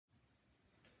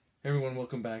Hey everyone,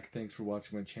 welcome back. Thanks for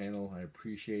watching my channel. I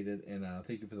appreciate it, and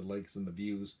thank you for the likes and the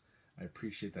views. I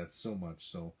appreciate that so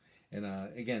much. And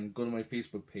again, go to my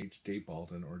Facebook page, Dave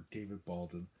Baldin or David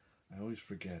Baldin. I always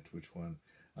forget which one,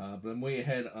 but I'm way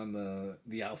ahead on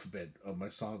the alphabet of my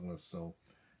song list.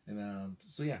 And I'm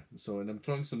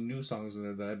throwing some new songs in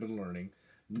there that I've been learning,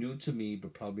 new to me,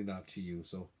 but probably not to you.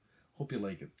 So hope you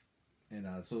like it. And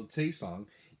so today's song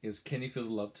is "Can You Feel the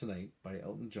Love Tonight" by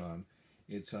Elton John.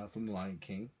 It's from The Lion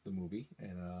King, the movie,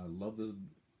 and love the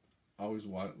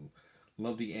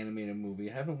animated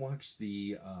movie. I haven't watched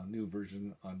the new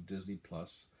version on Disney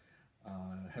Plus.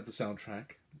 Have the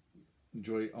soundtrack.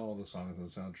 Enjoy all the songs on the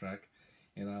soundtrack,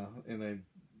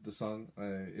 the song.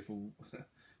 If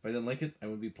I didn't like it, I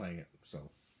wouldn't be playing it. So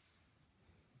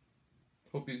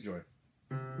hope you enjoy.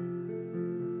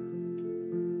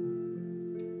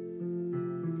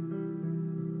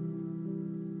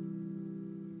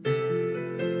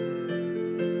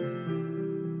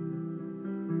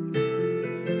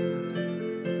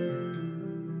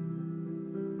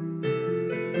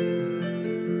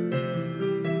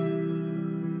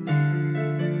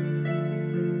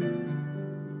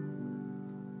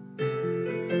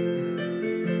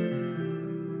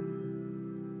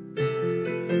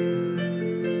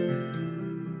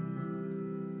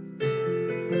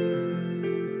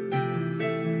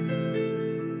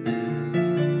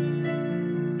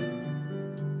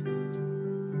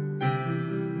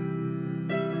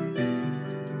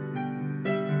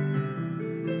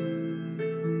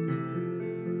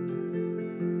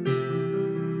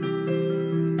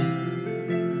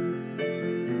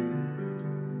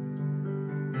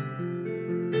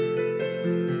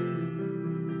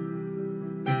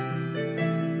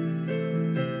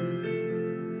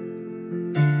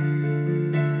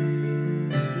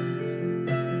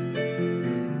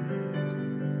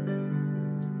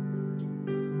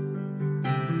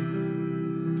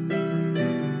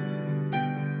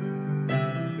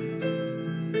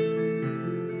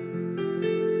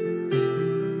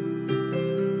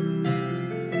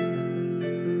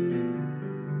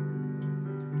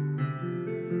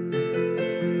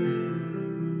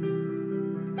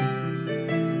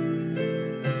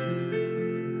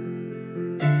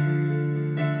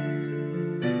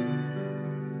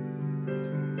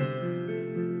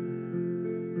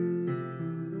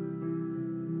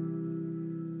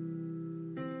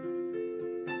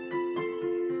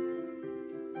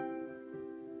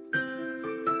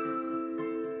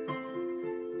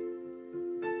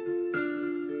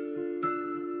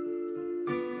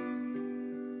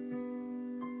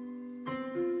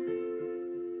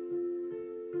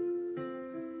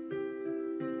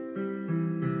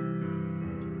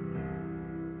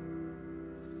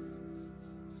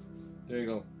 There you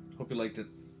go. Hope you liked it.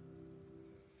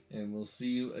 And we'll see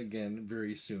you again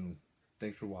very soon.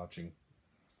 Thanks for watching.